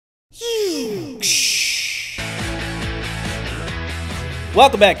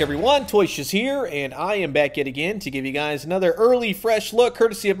Welcome back, everyone. Toyshiz here, and I am back yet again to give you guys another early, fresh look,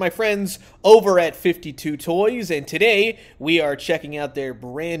 courtesy of my friends over at 52 Toys. And today, we are checking out their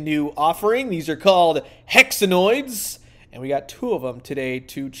brand new offering. These are called HEXANOIDs, and we got two of them today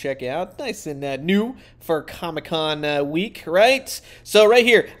to check out. Nice and new for Comic-Con week, right? So right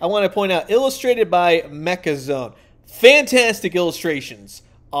here, I want to point out, illustrated by Mechazone. Fantastic illustrations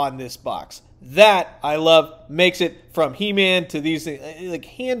on this box. That I love. Makes it from He-Man to these things, like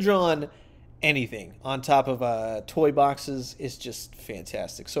hand-drawn anything on top of toy boxes is just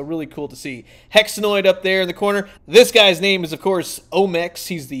fantastic. So really cool to see HEXANOID up there in the corner. This guy's name is, of course, OMEX.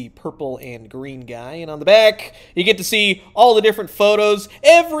 He's the purple and green guy. And on the back, you get to see all the different photos.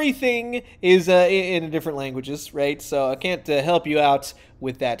 Everything is in different languages, right? So I can't help you out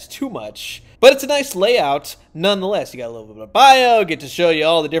with that too much. But it's a nice layout nonetheless. You got a little bit of bio, get to show you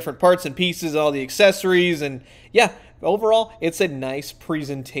all the different parts and pieces, all the accessories, and yeah, overall, it's a nice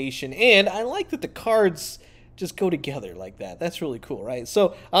presentation. And I like that the cards just go together like that. That's really cool, right?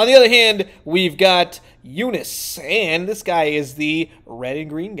 So, on the other hand, we've got UNUS, and this guy is the red and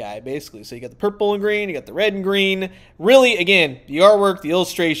green guy, basically. So you got the purple and green, you got the red and green. Really, again, the artwork, the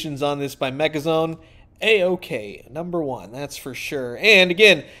illustrations on this by Mechazone, A-OK, #1, that's for sure. And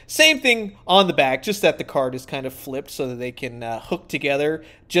again, same thing on the back, just that the card is kind of flipped so that they can hook together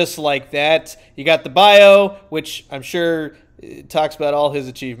just like that. You got the bio, which I'm sure talks about all his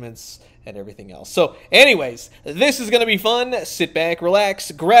achievements and everything else. So anyways, this is going to be fun. Sit back,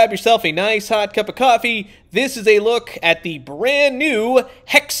 relax, grab yourself a nice hot cup of coffee. This is a look at the brand new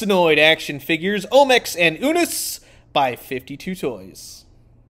HEXANOID action figures, OMEX and UNUS by 52 Toys.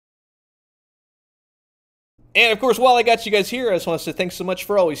 And, of course, while I got you guys here, I just want to say thanks so much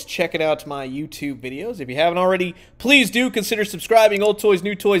for always checking out my YouTube videos. If you haven't already, please do consider subscribing. Old Toys,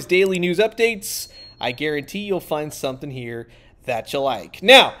 New Toys, daily news updates. I guarantee you'll find something here that you like.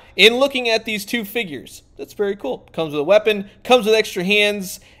 Now, in looking at these two figures, that's very cool. Comes with a weapon, comes with extra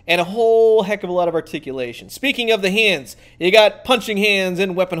hands, and a whole heck of a lot of articulation. Speaking of the hands, you got punching hands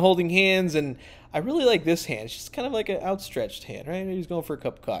and weapon-holding hands, and I really like this hand. It's just kind of like an outstretched hand, right? He's going for a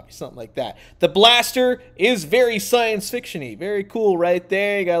cup of coffee, something like that. The blaster is very science fiction-y. Very cool right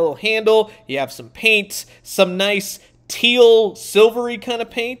there. You got a little handle. You have some paint, some nice teal, silvery kind of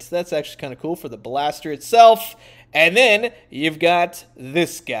paint. That's actually kind of cool for the blaster itself. And then you've got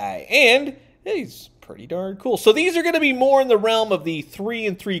this guy. And he's pretty darn cool. So these are going to be more in the realm of the 3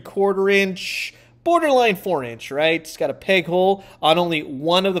 3/4 inch, borderline 4 inch, right? It's got a peg hole on only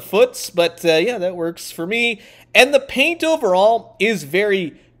one of the foots, but yeah, that works for me. And the paint overall is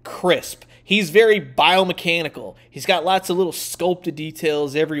very crisp. He's very biomechanical. He's got lots of little sculpted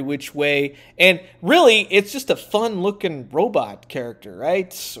details every which way. And really, it's just a fun-looking robot character,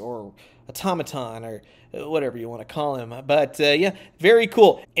 right? Or automaton, or whatever you want to call him. But yeah, very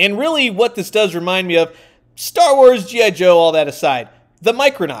cool. And really, what this does remind me of, Star Wars, G.I. Joe, all that aside, the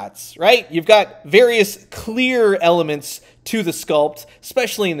Micronauts, right? You've got various clear elements to the sculpt,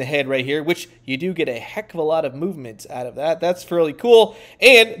 especially in the head right here, which you do get a heck of a lot of movement out of that. That's fairly cool.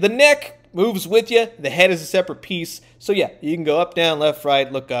 And the neck moves with you. The head is a separate piece. So yeah, you can go up, down, left,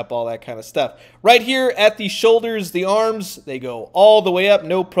 right, look up, all that kind of stuff. Right here at the shoulders, the arms, they go all the way up,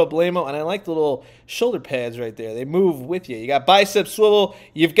 no problemo. And I like the little shoulder pads right there. They move with you. You got bicep swivel,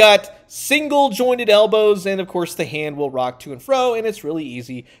 you've got single jointed elbows, and of course the hand will rock to and fro, and it's really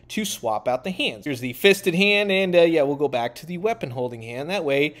easy to swap out the hands. Here's the fisted hand, and yeah, we'll go back to the weapon holding hand. That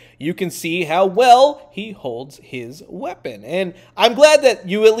way you can see how well he holds his weapon. And I'm glad that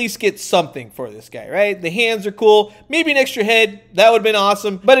you at least get something for this guy, right? The hands are cool. Maybe an extra head, that would have been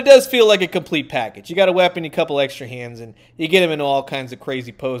awesome, but it does feel like a complete package. You got a weapon, a couple extra hands, and you get him in all kinds of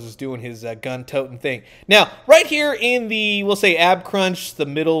crazy poses doing his gun-toting thing. Now, right here in the, we'll say, ab crunch, the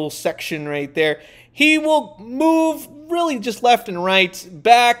middle section right there, he will move really just left and right,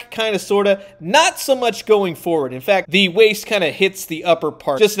 back, kind of, sort of, not so much going forward. In fact, the waist kind of hits the upper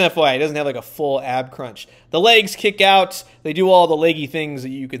part. Just an FYI, it doesn't have like a full ab crunch. The legs kick out, they do all the leggy things that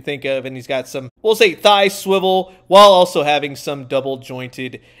you can think of, and he's got some, we'll say, thigh swivel, while also having some double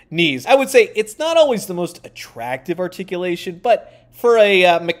jointed knees. I would say it's not always the most attractive articulation, but for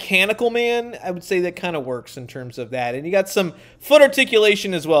a mechanical man, I would say that kind of works in terms of that. And you got some foot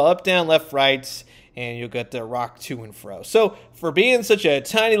articulation as well, up, down, left, right, and you'll get the rock to and fro. So for being such a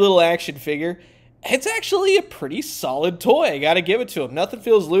tiny little action figure, it's actually a pretty solid toy. I gotta give it to him. Nothing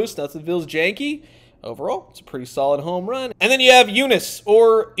feels loose, nothing feels janky. Overall, it's a pretty solid home run. And then you have UNUS,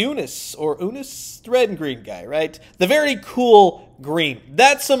 the red and green guy, right? The very cool green.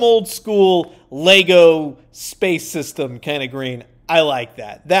 That's some old school Lego space system kind of green. I like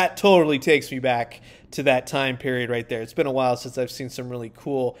that. That totally takes me back to that time period right there. It's been a while since I've seen some really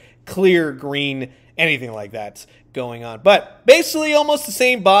cool, clear green, anything like that going on. But basically almost the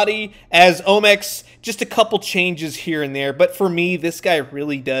same body as OMEX, just a couple changes here and there. But for me, this guy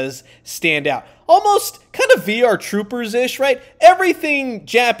really does stand out. Almost kind of VR Troopers-ish, right? Everything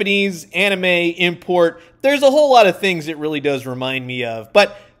Japanese, anime, import, there's a whole lot of things it really does remind me of.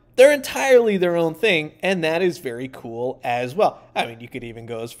 But they're entirely their own thing, and that is very cool as well. I mean, you could even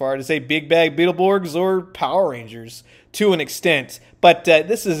go as far to say Big Bag Beetleborgs or Power Rangers to an extent, but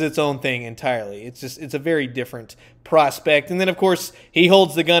this is its own thing entirely. It's a very different prospect. And then, of course, he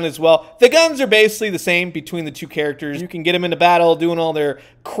holds the gun as well. The guns are basically the same between the two characters. You can get them into battle doing all their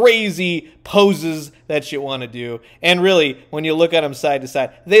crazy poses that you want to do. And really, when you look at them side to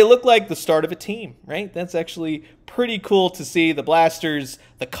side, they look like the start of a team, right? That's actually pretty cool to see. The blasters,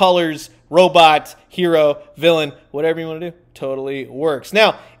 the colors, robot, hero, villain, whatever you want to do, totally works.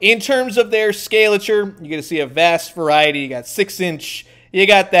 Now, in terms of their scalature, you're going to see a vast variety. You got 6-inch, you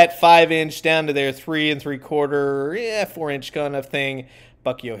got that 5-inch down to their 3 3/4, 4-inch kind of thing,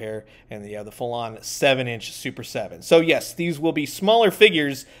 Bucky O'Hare, and the full-on 7-inch Super 7. So yes, these will be smaller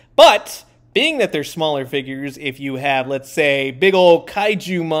figures, but being that they're smaller figures, if you have, let's say, big old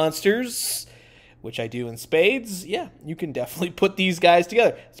kaiju monsters, which I do in spades, yeah, you can definitely put these guys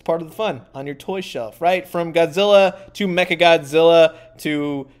together. It's part of the fun on your toy shelf, right? From Godzilla to Mechagodzilla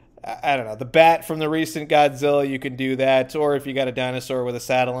to, I don't know, the bat from the recent Godzilla, you can do that. Or if you got a dinosaur with a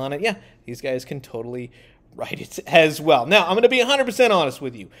saddle on it, yeah, these guys can totally ride it as well. Now, I'm going to be 100% honest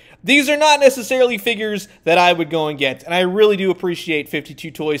with you. These are not necessarily figures that I would go and get, and I really do appreciate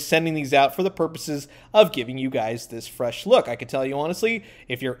 52 Toys sending these out for the purposes of giving you guys this fresh look. I can tell you honestly,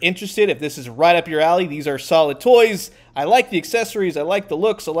 if you're interested, if this is right up your alley, these are solid toys. I like the accessories, I like the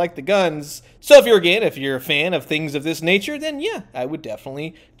looks, I like the guns. So if you're a fan of things of this nature, then yeah, I would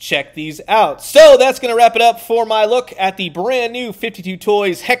definitely check these out. So that's going to wrap it up for my look at the brand new 52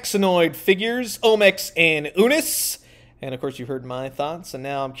 Toys HEXANOID figures, OMEX and UNUS. And of course, you've heard my thoughts, and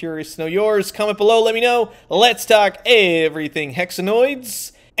now I'm curious to know yours. Comment below, let me know. Let's talk everything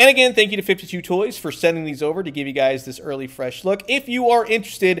Hexanoids. And again, thank you to 52 Toys for sending these over to give you guys this early fresh look. If you are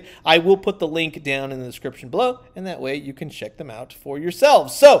interested, I will put the link down in the description below, and that way you can check them out for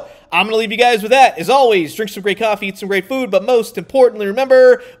yourselves. So, I'm going to leave you guys with that. As always, drink some great coffee, eat some great food, but most importantly,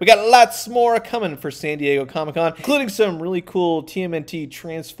 remember, we got lots more coming for San Diego Comic-Con, including some really cool TMNT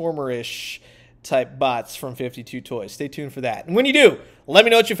Transformer-ish type bots from 52 Toys. Stay tuned for that. And when you do, let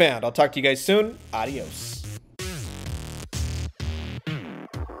me know what you found. I'll talk to you guys soon. Adios.